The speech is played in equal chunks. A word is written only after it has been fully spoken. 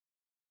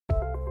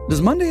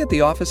Does Monday at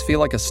the office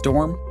feel like a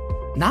storm?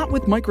 Not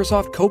with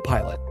Microsoft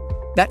Copilot.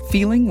 That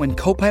feeling when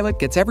Copilot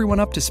gets everyone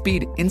up to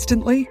speed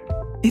instantly?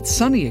 It's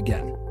sunny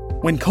again.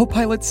 When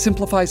Copilot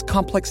simplifies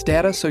complex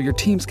data so your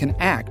teams can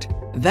act,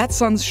 that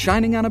sun's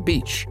shining on a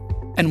beach.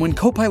 And when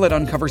Copilot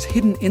uncovers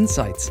hidden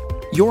insights,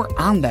 you're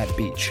on that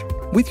beach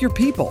with your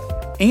people,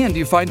 and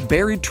you find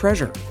buried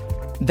treasure.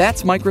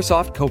 That's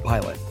Microsoft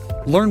Copilot.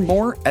 Learn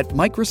more at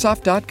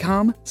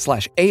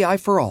Microsoft.com/AI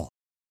for all.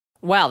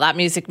 Well, that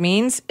music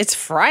means it's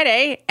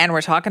Friday, and we're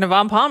talking to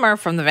Vaughn Palmer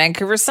from the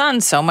Vancouver Sun.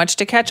 So much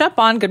to catch up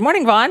on. Good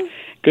morning, Vaughn.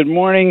 Good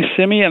morning,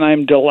 Simi, and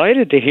I'm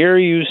delighted to hear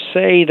you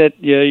say that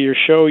your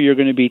show, you're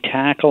going to be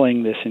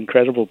tackling this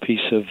incredible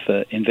piece of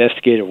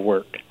investigative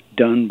work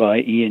done by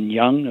Ian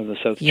Young of the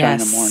South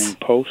China Morning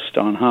Post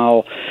on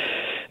how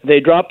they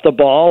dropped the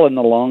ball in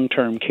the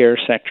long-term care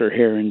sector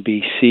here in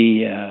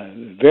BC.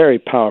 Very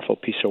powerful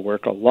piece of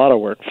work, a lot of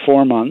work,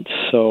 4 months.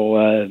 So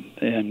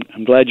and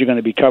I'm glad you're going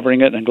to be covering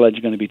it, and I'm glad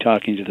you're going to be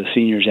talking to the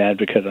seniors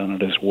advocate on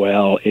it as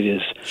well. It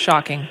is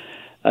shocking.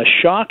 A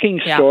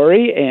shocking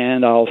story,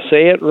 and I'll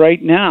say it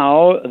right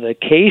now, the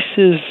case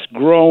is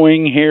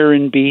growing here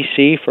in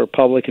BC for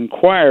public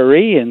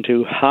inquiry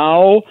into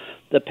how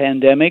the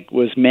pandemic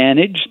was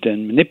managed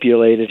and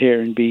manipulated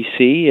here in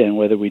BC, and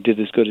whether we did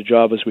as good a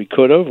job as we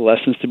could have,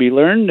 lessons to be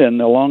learned, and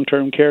the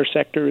long-term care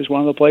sector is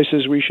one of the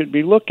places we should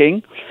be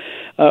looking.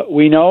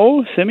 We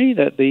know, Simi,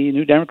 that the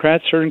New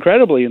Democrats are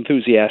incredibly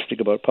enthusiastic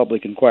about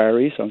public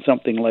inquiries on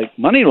something like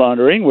money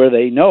laundering, where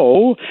they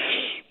know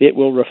it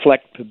will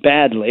reflect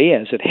badly,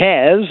 as it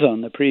has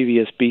on the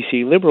previous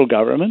BC Liberal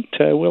government.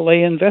 Will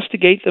they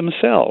investigate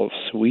themselves?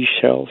 We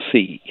shall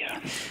see.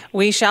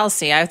 We shall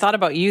see. I thought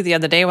about you the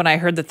other day when I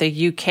heard that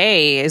the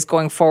UK is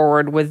going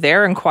forward with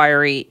their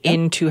inquiry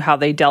into how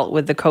they dealt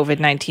with the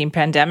COVID-19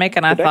 pandemic,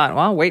 and I thought,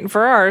 well, waiting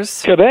for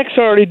ours. Quebec's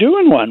already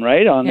doing one,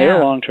 right, on their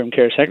long-term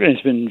care sector, and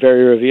it's been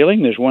very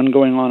revealing. There's one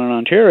going on in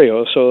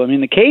Ontario. So, I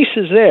mean, the case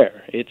is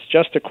there. It's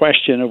just a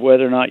question of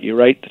whether or not you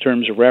write the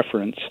terms of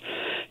reference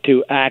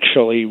to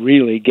actually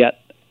really get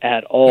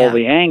at all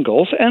the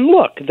angles. And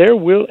look, there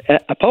will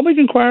a public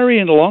inquiry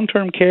into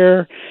long-term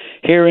care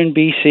here in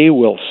BC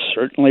will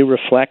certainly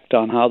reflect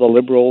on how the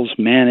Liberals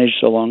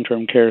managed the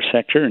long-term care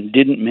sector and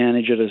didn't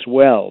manage it as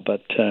well.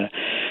 But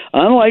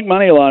unlike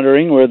money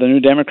laundering, where the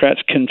New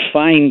Democrats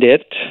confined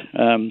it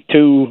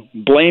to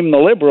blame the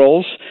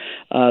Liberals,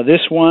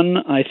 this one,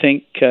 I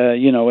think,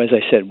 as I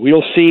said,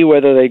 we'll see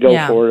whether they go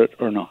for it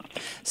or not.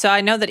 So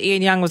I know that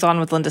Ian Young was on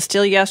with Linda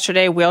Steele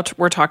yesterday.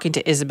 We're talking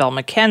to Isabel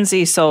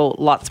McKenzie, so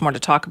lots more to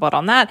talk about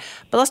on that.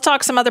 But let's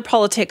talk some other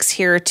politics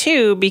here,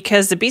 too,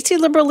 because the BC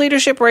Liberal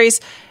leadership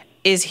race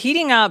is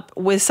heating up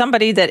with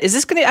somebody that, is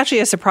this going to actually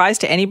a surprise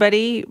to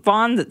anybody,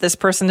 Vaughn, that this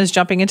person is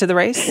jumping into the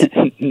race?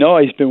 No,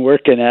 he's been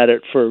working at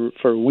it for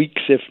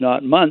weeks, if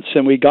not months,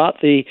 and we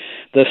got the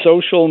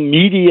social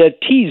media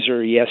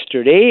teaser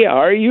yesterday.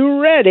 Are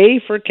you ready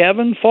for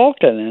Kevin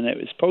Falcon? And it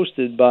was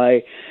posted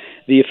by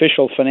the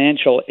official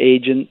financial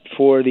agent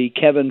for the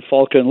Kevin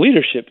Falcon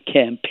leadership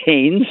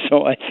campaign.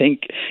 So I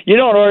think you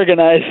don't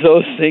organize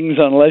those things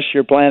unless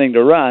you're planning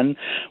to run.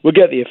 We'll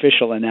get the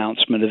official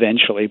announcement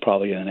eventually,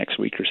 probably in the next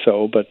week or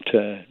so. But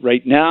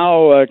right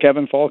now,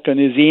 Kevin Falcon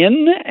is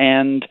in,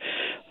 and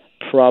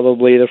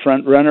probably the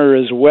front runner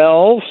as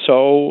well.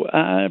 So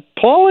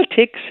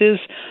politics is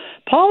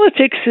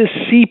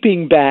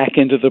seeping back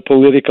into the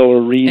political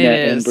arena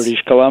in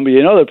British Columbia.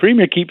 You know, the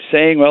Premier keeps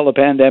saying, well, the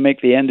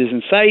pandemic, the end is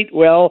in sight.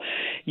 Well,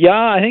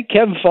 I think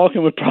Kevin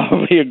Falcon would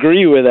probably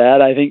agree with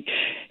that. I think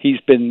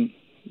he's been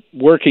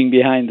working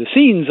behind the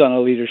scenes on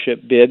a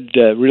leadership bid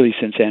really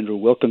since Andrew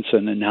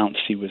Wilkinson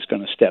announced he was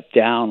going to step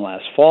down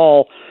last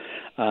fall.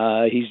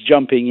 He's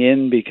jumping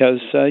in because,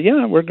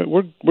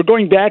 we're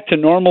going back to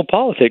normal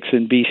politics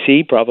in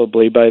BC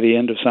probably by the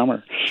end of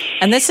summer.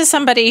 And this is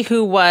somebody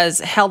who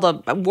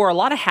wore a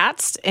lot of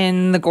hats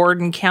in the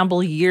Gordon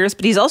Campbell years,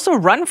 but he's also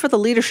run for the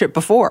leadership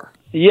before.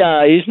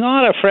 Yeah, he's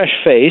not a fresh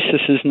face.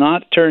 This is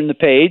not turn the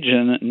page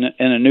in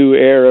a new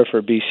era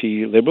for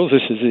BC Liberals.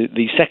 This is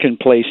the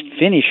second-place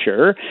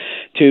finisher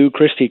to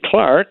Christy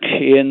Clark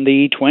in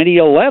the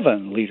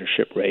 2011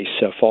 leadership race.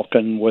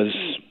 Falcon was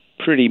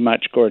pretty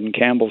much Gordon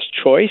Campbell's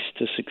choice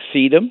to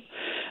succeed him.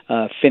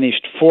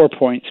 Finished 4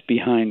 points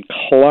behind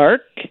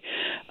Clark.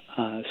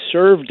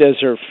 Served as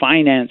her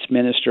finance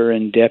minister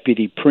and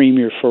deputy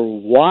premier for a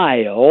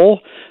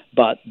while,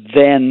 but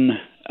then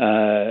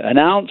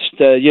announced,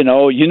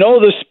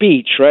 the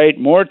speech, right?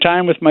 More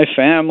time with my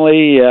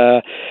family,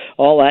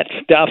 all that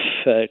stuff.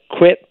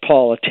 Quit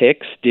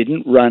politics.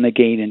 Didn't run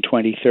again in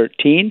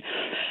 2013.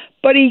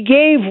 But he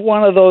gave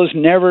one of those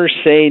never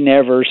say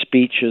never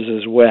speeches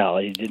as well.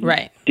 He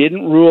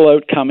didn't rule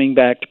out coming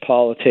back to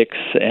politics.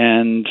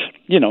 And,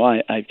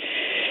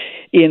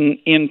 in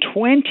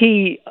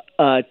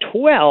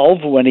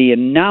 2012, when he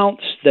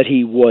announced that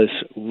he was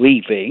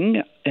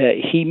leaving,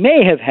 he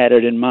may have had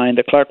it in mind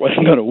that Clark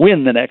wasn't going to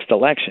win the next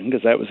election,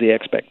 because that was the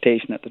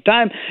expectation at the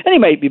time. And he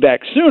might be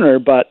back sooner,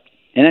 but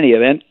in any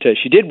event,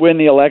 she did win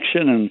the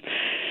election, and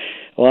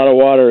A lot of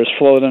water has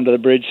flowed under the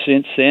bridge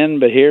since then,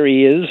 but here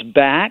he is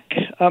back.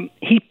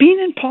 He's been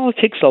in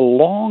politics a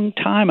long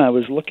time. I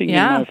was looking in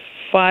my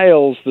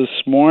files this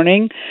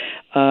morning.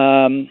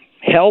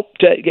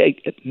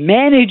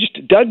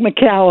 Managed Doug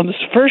McCallum's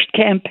first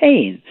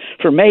campaign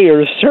for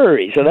mayor of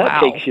Surrey, so that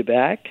takes you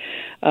back.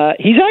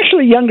 He's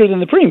actually younger than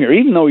the premier,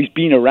 even though he's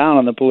been around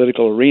in the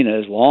political arena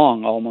as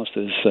long, almost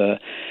as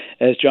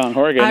John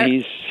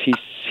Horgan.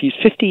 He's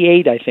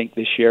 58, I think,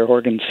 this year.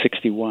 Horgan's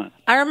 61.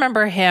 I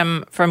remember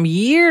him from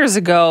years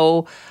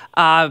ago,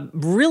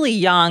 really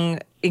young,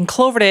 in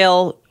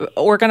Cloverdale,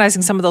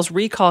 organizing some of those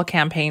recall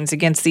campaigns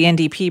against the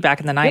NDP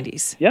back in the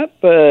 90s.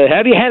 Yep.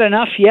 Have you had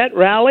enough yet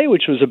rally,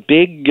 which was a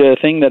big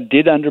thing that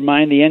did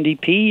undermine the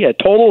NDP.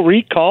 Total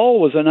Recall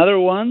was another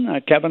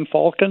one, Kevin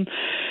Falcon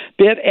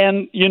bit.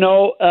 And,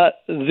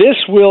 this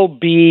will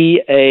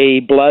be a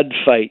blood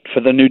fight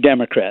for the New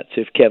Democrats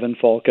if Kevin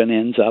Falcon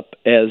ends up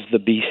as the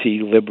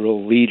BC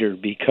Liberal leader,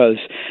 because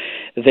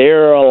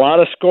there are a lot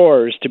of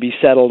scores to be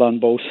settled on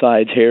both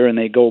sides here, and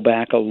they go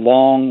back a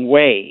long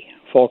way.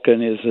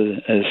 Falcon is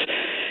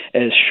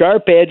as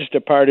sharp-edged a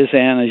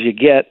partisan as you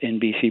get in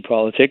BC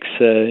politics.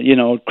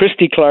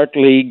 Christy Clark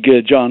League,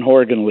 John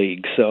Horgan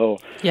League. So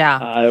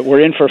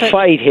we're in for a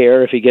fight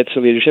here if he gets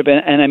the leadership.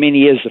 And I mean,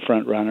 he is the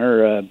front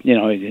runner.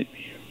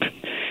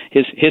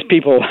 His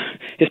people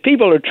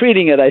are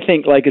treating it, I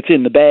think, like it's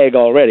in the bag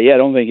already. I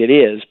don't think it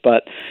is,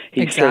 but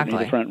he's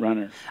certainly the front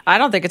runner. I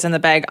don't think it's in the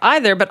bag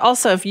either, but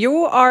also if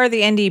you are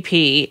the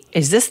NDP,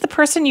 is this the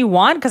person you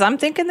want? Because I'm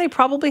thinking they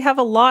probably have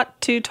a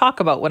lot to talk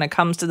about when it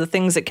comes to the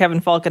things that Kevin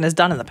Falcon has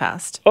done in the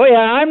past. Oh, yeah,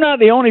 I'm not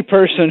the only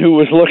person who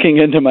was looking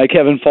into my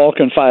Kevin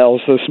Falcon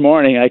files this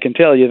morning, I can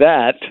tell you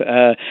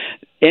that.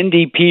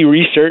 NDP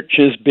research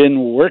has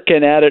been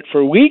working at it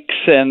for weeks,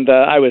 and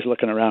I was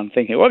looking around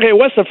thinking, okay,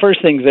 what's the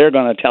first thing they're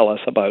going to tell us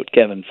about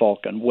Kevin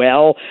Falcon?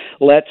 Well,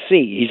 let's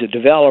see. He's a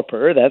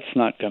developer. That's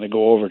not going to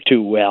go over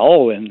too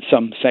well in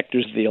some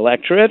sectors of the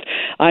electorate.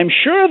 I'm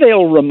sure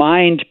they'll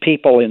remind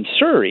people in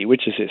Surrey,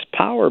 which is his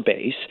power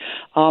base,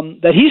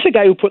 that he's the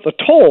guy who put the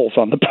tolls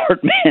on the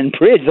Parkman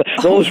Bridge.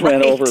 Those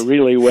went over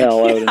really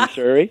well out in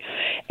Surrey.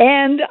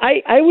 And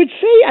I would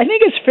say, I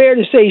think it's fair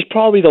to say he's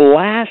probably the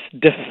last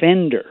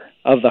defender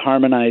of the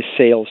harmonized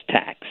sales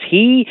tax.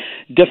 He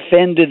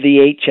defended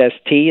the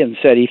HST and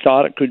said he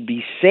thought it could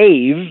be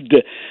saved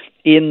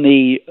in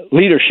the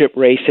leadership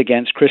race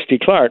against Christy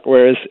Clark,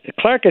 whereas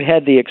Clark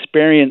had the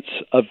experience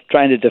of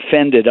trying to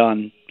defend it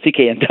on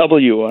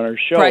CKNW on her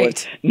show,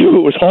 and knew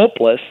it was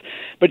hopeless.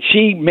 But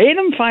she made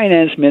him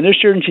finance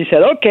minister, and she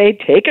said, okay,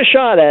 take a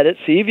shot at it,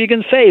 see if you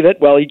can save it.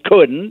 Well, he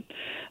couldn't.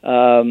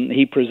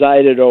 He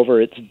presided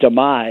over its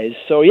demise.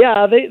 So,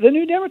 the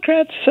New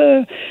Democrats,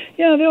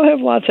 they'll have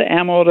lots of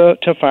ammo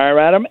to fire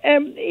at him.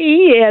 And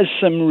he has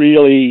some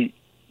really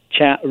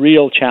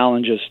real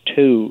challenges,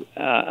 too.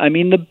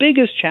 The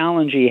biggest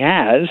challenge he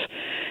has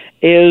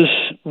is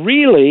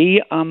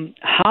really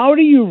how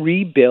do you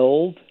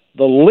rebuild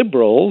the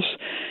Liberals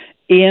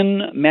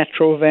in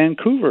Metro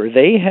Vancouver?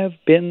 They have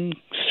been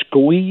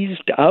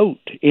squeezed out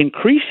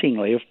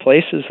increasingly of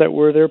places that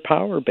were their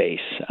power base.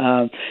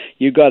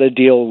 You got to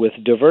deal with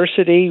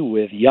diversity,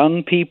 with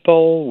young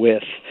people,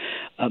 with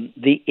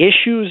the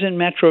issues in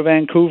Metro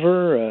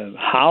Vancouver,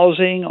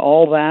 housing,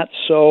 all that.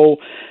 So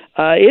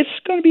it's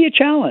going to be a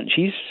challenge.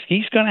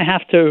 He's going to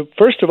have to,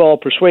 first of all,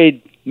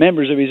 persuade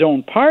members of his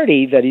own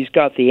party that he's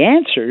got the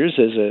answers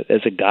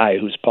as a guy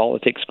whose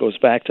politics goes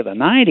back to the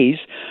 90s,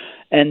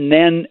 and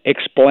then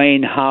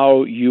explain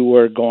how you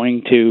are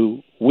going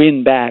to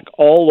win back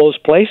all those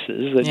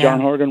places that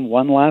John Horgan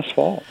won last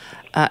fall.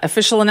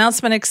 Official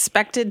announcement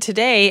expected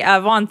today.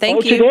 Vaughn,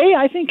 thank you. Today?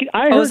 I think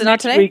I heard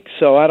next week,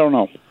 so I don't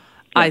know.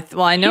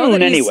 I know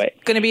that he's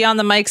going to be on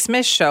the Mike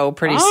Smith show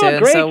pretty soon,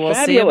 great, so we'll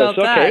see about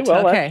that.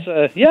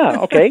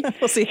 Okay.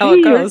 We'll see how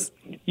it goes.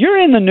 You're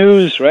in the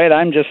news, right?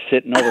 I'm just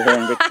sitting over here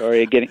in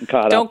Victoria getting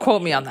caught up. Don't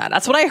quote me on that.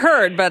 That's what I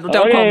heard, but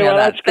don't quote me on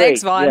that.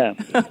 Thanks, Vaughn. Yeah.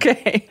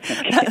 Okay.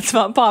 That's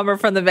Vaughn Palmer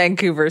from the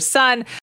Vancouver Sun.